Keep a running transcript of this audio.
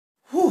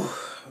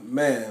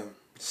Man,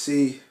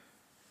 see,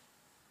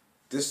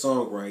 this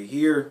song right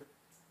here,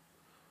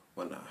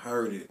 when I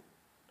heard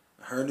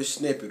the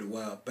snippet a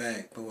while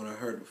back, but when I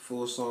heard the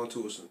full song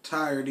to its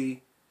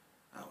entirety,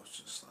 I was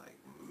just like,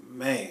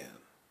 man,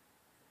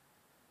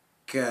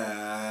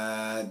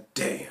 god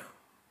damn.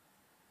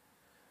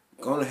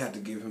 Gonna have to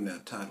give him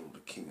that title, the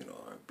King of the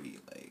R&B.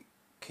 Like,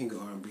 King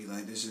of R&B,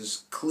 like, this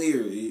is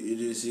clear. It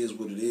just is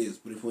what it is.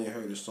 But if we ain't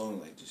heard the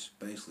song, like, just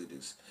basically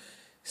just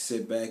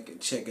sit back and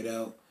check it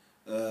out.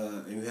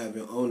 And you have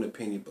your own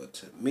opinion. But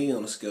to me,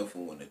 on a scale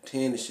from 1 to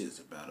 10, this shit's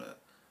about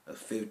a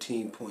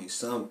 15 point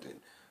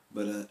something.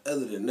 But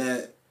other than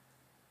that,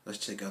 let's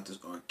check out this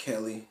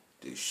Rkelly,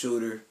 this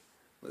Shooter.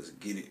 Let's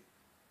get it.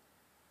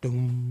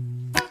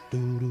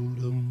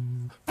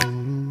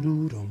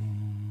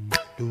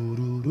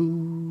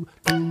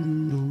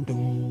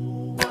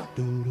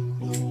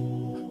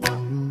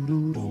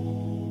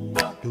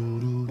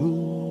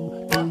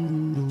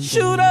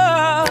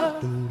 Shooter,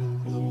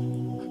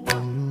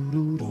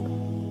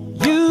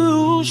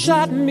 you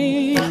shot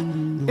me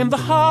in the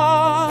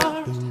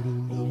heart,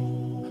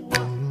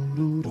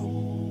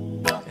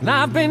 and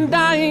I've been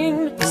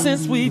dying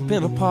since we've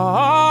been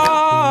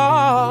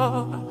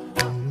apart.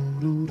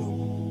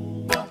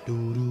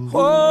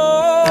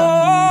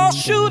 Oh,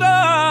 shooter,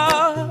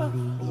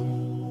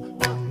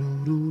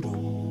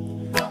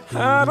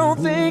 I don't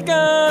think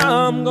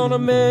I'm gonna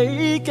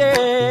make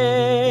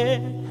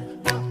it.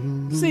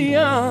 See,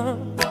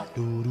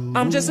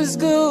 I'm just as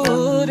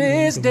good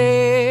as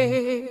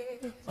dead.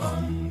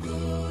 I'm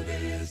good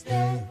as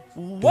dead.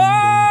 Whoa,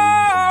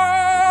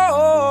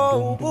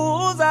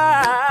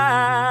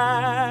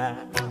 bullseye.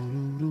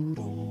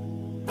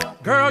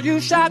 Girl, you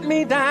shot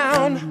me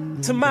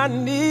down to my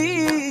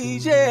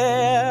knees,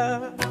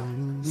 yeah.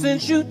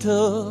 Since you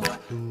took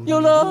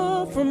your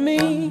love from me,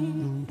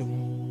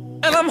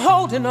 and I'm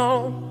holding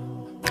on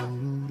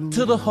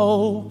to the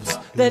hopes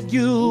that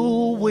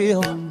you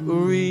will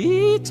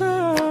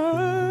return.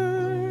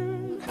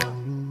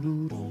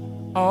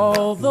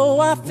 Although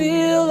I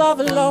feel I've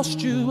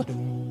lost you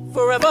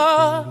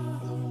forever,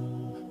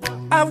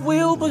 I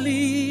will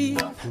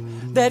believe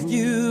that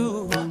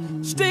you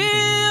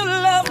still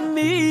love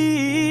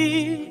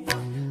me.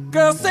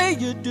 Girl, say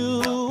you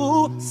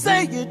do,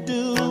 say you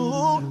do,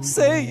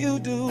 say you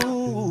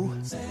do,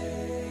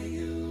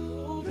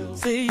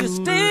 say you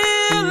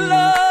still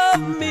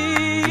love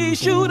me,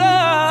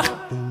 shooter.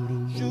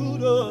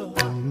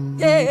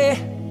 Yeah,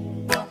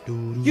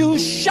 you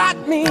shot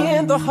me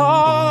in the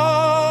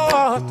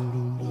heart.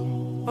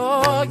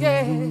 Oh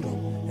yeah,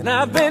 and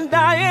I've been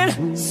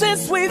dying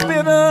since we've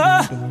been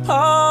apart.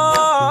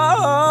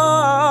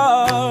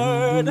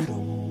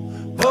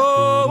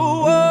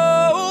 Oh,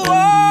 oh,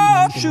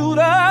 oh,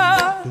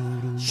 shooter,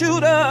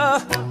 shooter,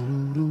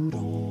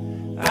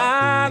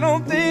 I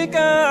don't think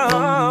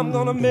I'm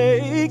gonna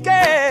make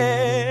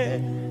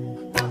it.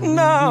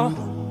 No.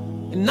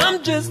 And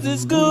I'm just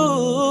as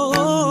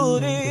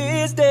good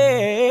as dead.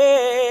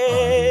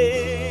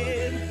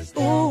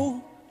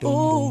 Ooh,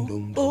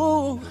 ooh,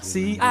 ooh.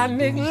 See, I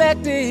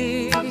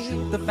neglected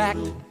the fact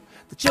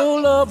that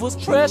your love was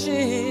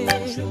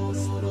precious,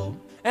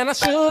 and I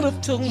should have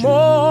took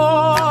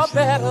more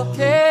better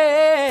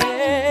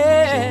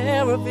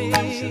care of it.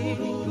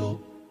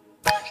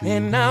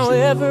 And now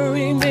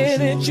every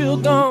minute you're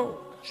gone,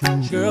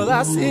 girl,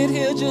 I sit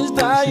here just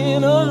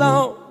dying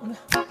alone.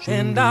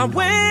 And I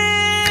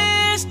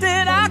wish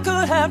that I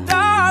could have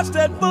dodged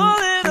that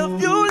bullet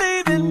of you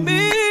leaving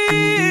me.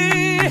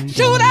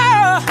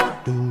 Shooter,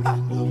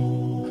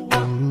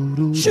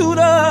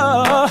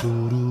 shooter,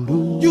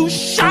 you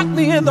shot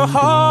me in the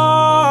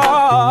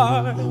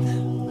heart,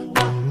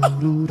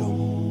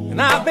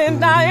 and I've been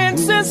dying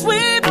since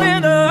we've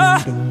been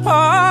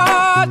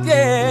apart,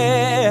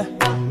 yeah.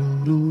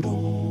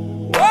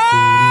 Oh,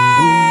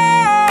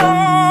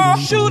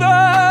 shooter,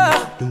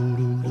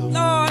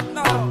 Lord,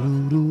 no.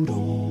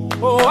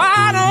 Oh,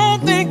 I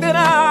don't think that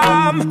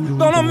I'm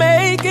gonna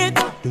make it.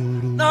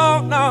 No,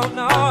 no,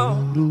 no.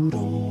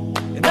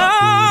 And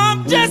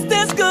I'm just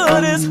as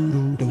good as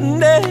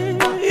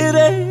dead,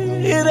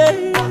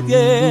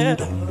 yeah.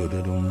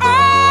 Oh,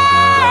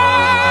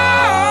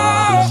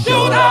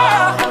 shooter,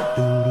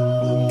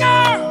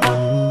 girl,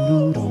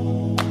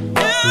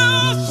 you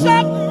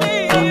shot me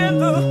in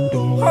the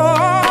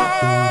heart,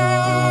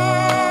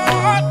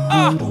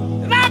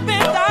 and I've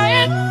been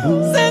dying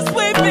since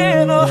we've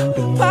been apart,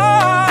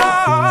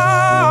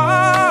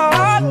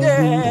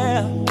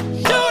 yeah.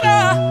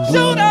 Shooter,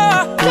 shooter,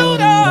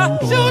 shooter,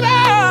 shooter,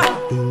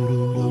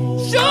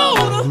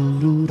 shooter.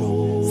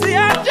 See, I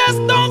just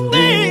don't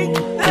think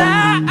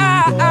that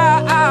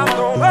I'm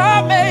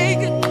gonna make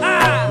it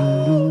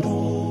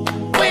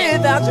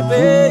without you,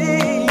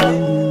 baby.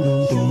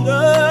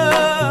 Shooter,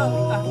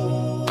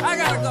 I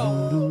gotta go.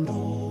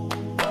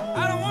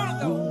 I don't wanna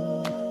go,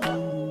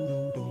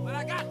 but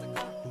I got to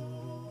go.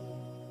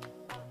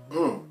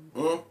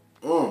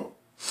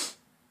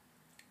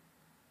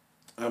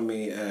 I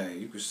mean, hey,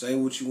 you can say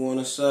what you want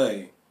to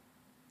say,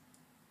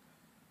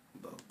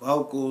 but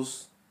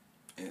vocals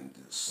and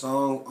the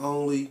song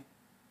only,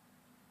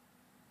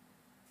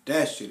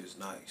 That shit is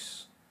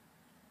nice.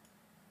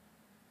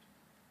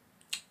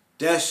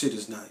 That shit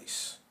is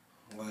nice.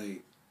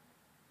 Like,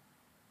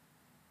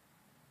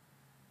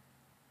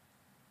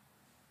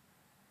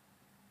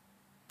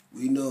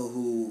 we know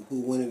who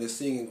winning the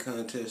singing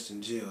contest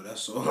in jail.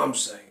 That's all I'm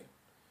saying.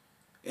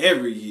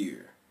 Every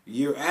year.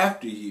 Year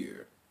after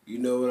year. You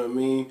know what I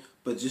mean?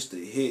 But just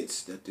the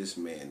hits that this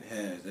man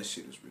has, that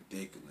shit is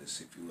ridiculous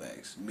if you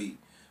ask me.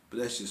 But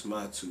that's just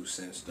my 2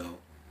 cents though.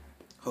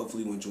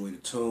 Hopefully you enjoy the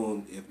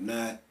tune. If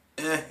not,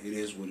 it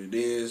is what it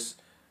is.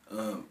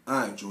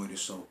 I enjoyed it,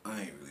 so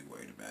I ain't really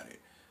worried about it.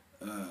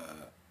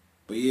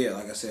 But yeah,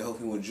 like I said,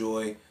 hopefully you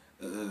enjoy.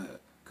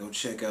 Go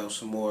check out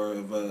some more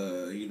of,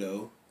 you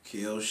know,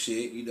 Kill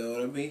shit, you know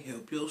what I mean?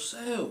 Help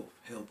yourself.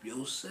 Help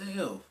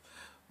yourself.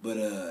 But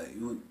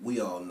we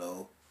all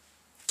know,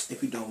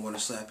 if you don't want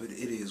to slap it,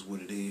 it is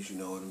what it is, you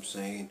know what I'm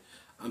saying?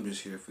 I'm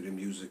just here for the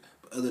music.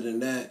 But other than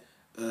that,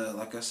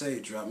 like I say,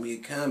 drop me a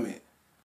comment.